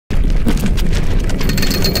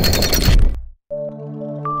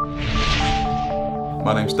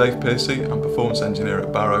My name's Dave Piercy, I'm Performance Engineer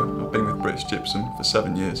at Barrow. I've been with British Gypsum for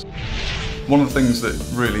 7 years. One of the things that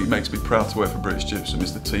really makes me proud to work for British Gypsum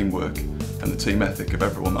is the teamwork and the team ethic of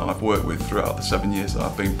everyone that I've worked with throughout the 7 years that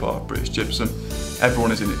I've been part of British Gypsum.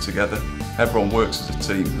 Everyone is in it together, everyone works as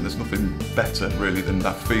a team, and there's nothing better really than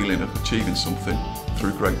that feeling of achieving something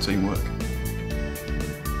through great teamwork.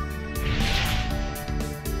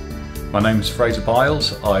 My name is Fraser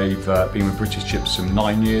Biles. I've been with British Gypsum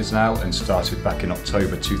 9 years now and started back in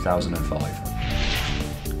October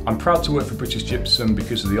 2005. I'm proud to work for British Gypsum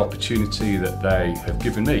because of the opportunity that they have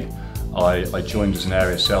given me. I joined as an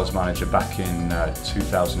area sales manager back in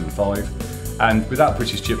 2005, and without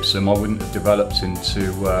British Gypsum I wouldn't have developed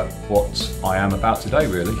into what I am about today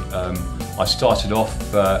really. I started off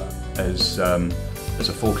as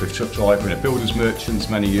a forklift truck driver in a builder's merchants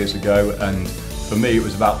many years ago, and for me it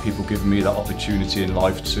was about people giving me that opportunity in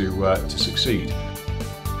life to succeed.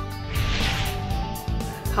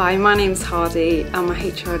 Hi, my name's Hardy. I'm a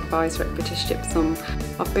HR advisor at British Gypsum.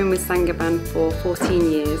 I've been with Saint-Gobain for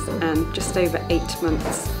 14 years and just over 8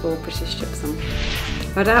 months for British Gypsum.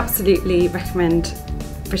 I'd absolutely recommend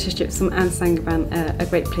British Gypsum and Saint-Gobain, a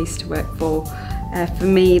great place to work for. For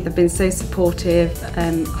me, they've been so supportive.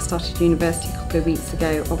 I started university a couple of weeks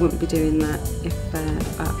ago. I wouldn't be doing that if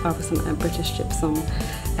I wasn't at British Gypsum.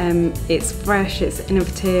 It's fresh, it's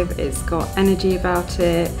innovative, it's got energy about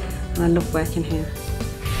it, and I love working here.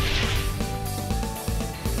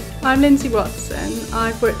 I'm Lindsay Watson.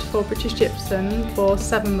 I've worked for British Gypsum for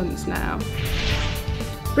 7 months now.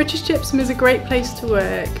 British Gypsum is a great place to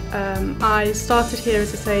work. I started here,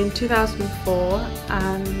 as I say, in 2004,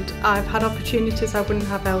 and I've had opportunities I wouldn't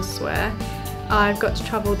have elsewhere. I've got to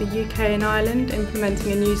travel the UK and Ireland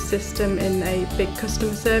implementing a new system in a big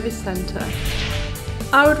customer service centre.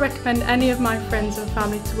 I would recommend any of my friends and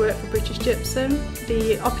family to work for British Gypsum.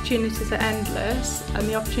 The opportunities are endless and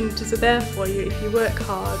the opportunities are there for you if you work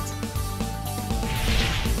hard.